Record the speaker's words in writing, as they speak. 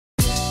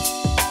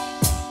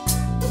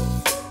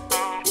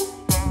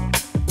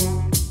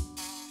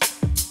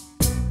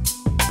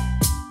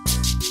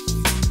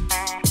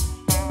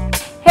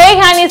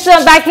everyone, it's so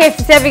I'm back here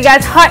to tell you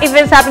guys hot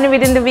events happening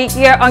within the week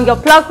here on your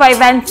plug for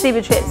events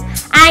CB Trips.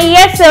 And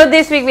yes, so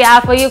this week we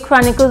have for you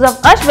Chronicles of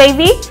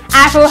Ushbebe,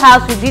 Afro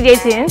House with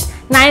DJ Tunes,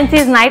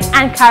 90s night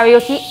and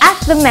karaoke at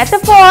the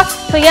Metaphor.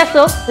 So yes,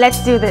 so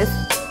let's do this.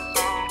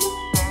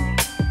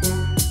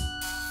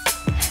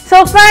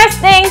 So first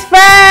things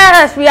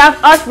first, we have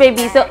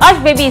Ushbebe. So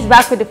Ushbebe is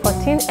back with the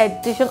 14th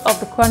edition of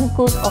the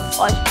Chronicles of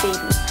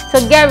Ushbebe.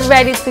 So get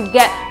ready to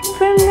get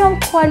premium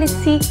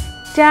quality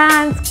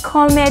dance,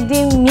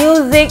 comedy,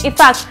 music, in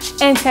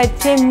fact,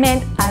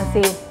 entertainment as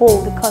a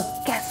whole. Because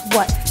guess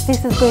what?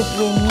 This is going to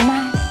be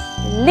nice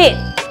lit.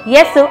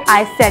 Yes, so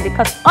I said it,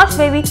 because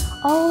Ushbebe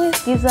always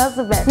gives us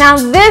the best. Now,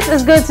 this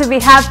is going to be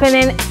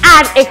happening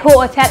at Echo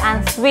Hotel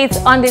and Suites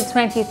on the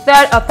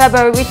 23rd of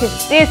February, which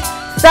is this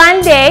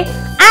Sunday.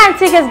 And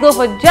tickets go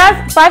for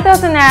just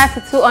 5,000 naira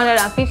to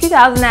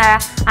 250,000 naira.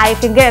 And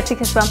you can get your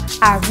tickets from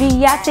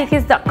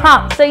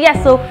ariatickets.com. So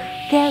yes, so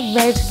get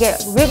ready to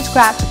get rib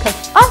scraps because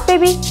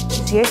Ushbebe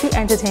is here to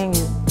entertain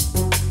you.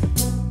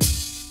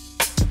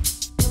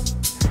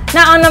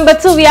 Now on number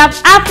 2, we have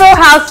Afro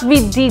House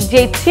with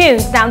DJ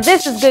Tunes. Now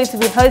this is going to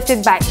be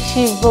hosted by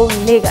Shivo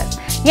Lagos.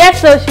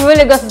 Yes, so Shivo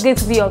Lagos is going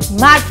to be on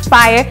mad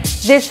fire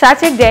this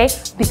Saturday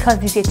because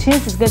DJ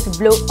Tunes is going to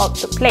blow up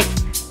the place.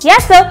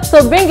 Yes, sir.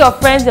 So bring your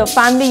friends, your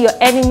family, your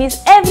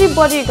enemies,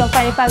 everybody you can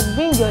find. In fact,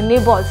 bring your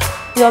neighbors,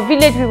 your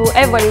village people,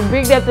 everybody.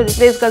 Bring them to the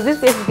place because this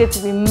place is going to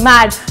be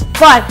mad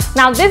fun.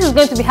 Now, this is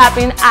going to be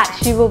happening at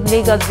Shivo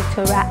Lagos,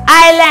 Victoria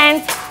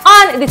Island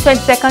on the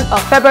 22nd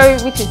of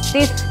February, which is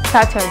this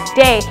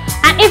Saturday.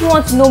 And if you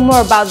want to know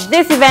more about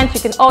this event, you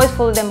can always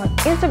follow them on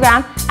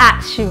Instagram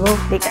at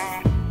Shivo Lagos.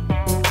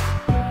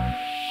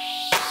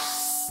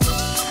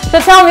 So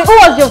tell me, who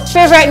was your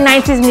favorite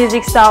 90s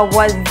music star?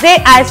 Was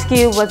it Ice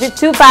Cube? Was it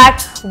Tupac?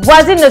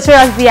 Was it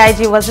Notorious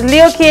B.I.G.? Was it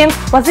Lil Kim?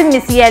 Was it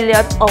Missy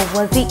Elliott? Or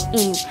was it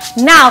Eve?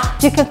 Now,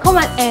 you can come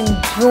and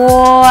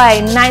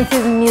enjoy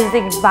 90s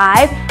music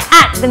vibe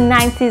at the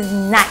 90s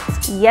night.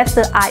 Yes,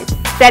 sir, I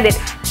said it.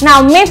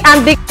 Now, Mint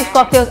and Big Fish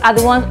Cocktails are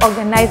the ones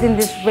organizing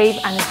this rave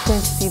and it's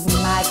going to be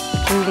mad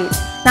lit.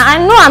 Now,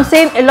 I know I'm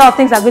saying a lot of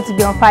things are going to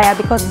be on fire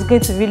because it's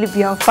going to really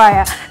be on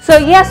fire. So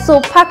yes,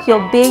 so pack your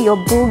bae, your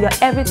boo, your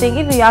everything.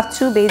 If you have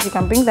 2 baes, you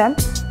can bring them.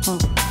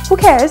 Who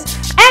cares?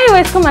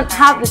 Anyways, come and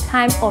have the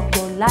time of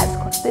your lives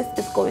because this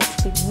is going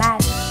to be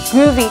mad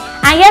groovy.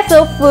 And yes,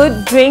 so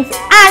food, drinks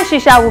and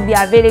shisha will be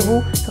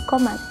available. So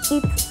come and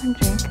eat and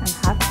drink and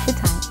have the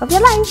time of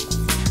your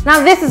life.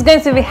 Now this is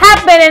going to be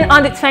happening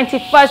on the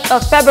 21st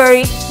of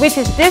February, which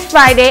is this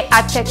Friday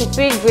at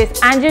 33 Grace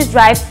Anjous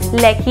Dr,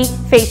 Lekki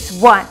Phase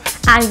 1.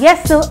 And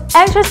yes, so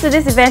entrance to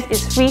this event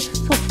is free,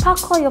 so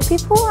pack all your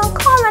people and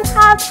come and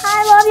have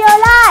time of your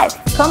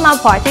life. Come and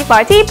party,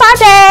 party,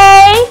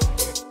 party!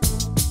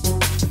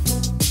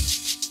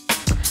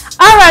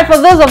 Alright,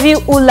 for those of you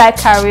who like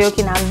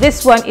karaoke, now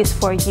this one is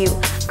for you.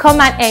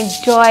 Come and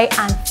enjoy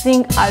and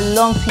sing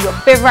along to your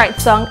favorite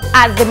song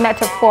at the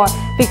Metaphor,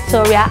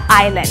 Victoria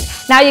Island.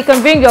 Now you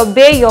can bring your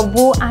bae, your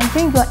boo, and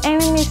bring your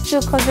enemies too,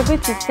 because you're going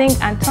to sing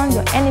and turn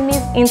your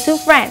enemies into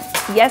friends.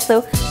 Yes,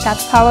 so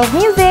that's power of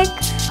music.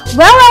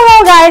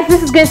 Well, guys,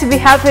 this is going to be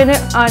happening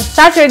on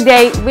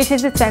Saturday, which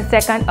is the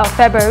 22nd of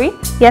February.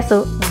 Yes,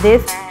 so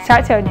this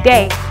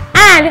Saturday.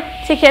 And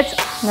tickets,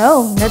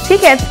 no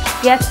tickets.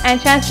 Yes,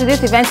 entrance to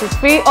this event is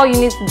free. All you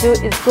need to do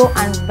is go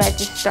and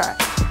register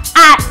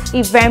at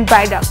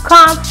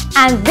eventbrite.com.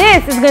 And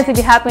this is going to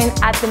be happening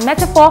at the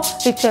Metaphor,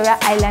 Victoria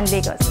Island,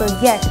 Lagos. So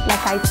yes,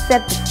 like I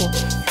said before,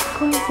 it's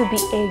going to be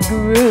a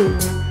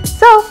groove.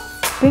 So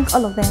bring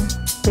all of them.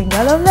 Bring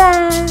all of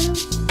them.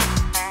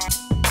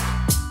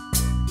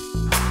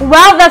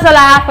 Well, that's all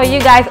I have for you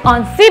guys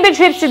on CB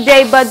Trips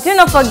today. But do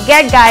not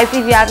forget, guys,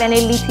 if you have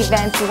any lit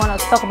events you want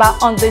us to talk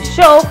about on the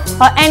show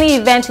or any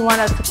event you want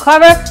us to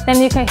cover,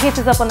 then you can hit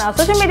us up on our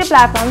social media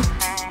platforms.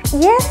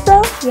 Yes,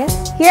 so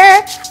yes,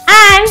 here.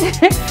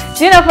 And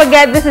do not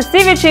forget, this is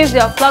CB Trips,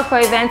 your vlog for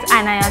events,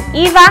 and I am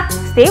Eva.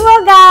 Stay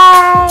well,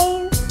 guys.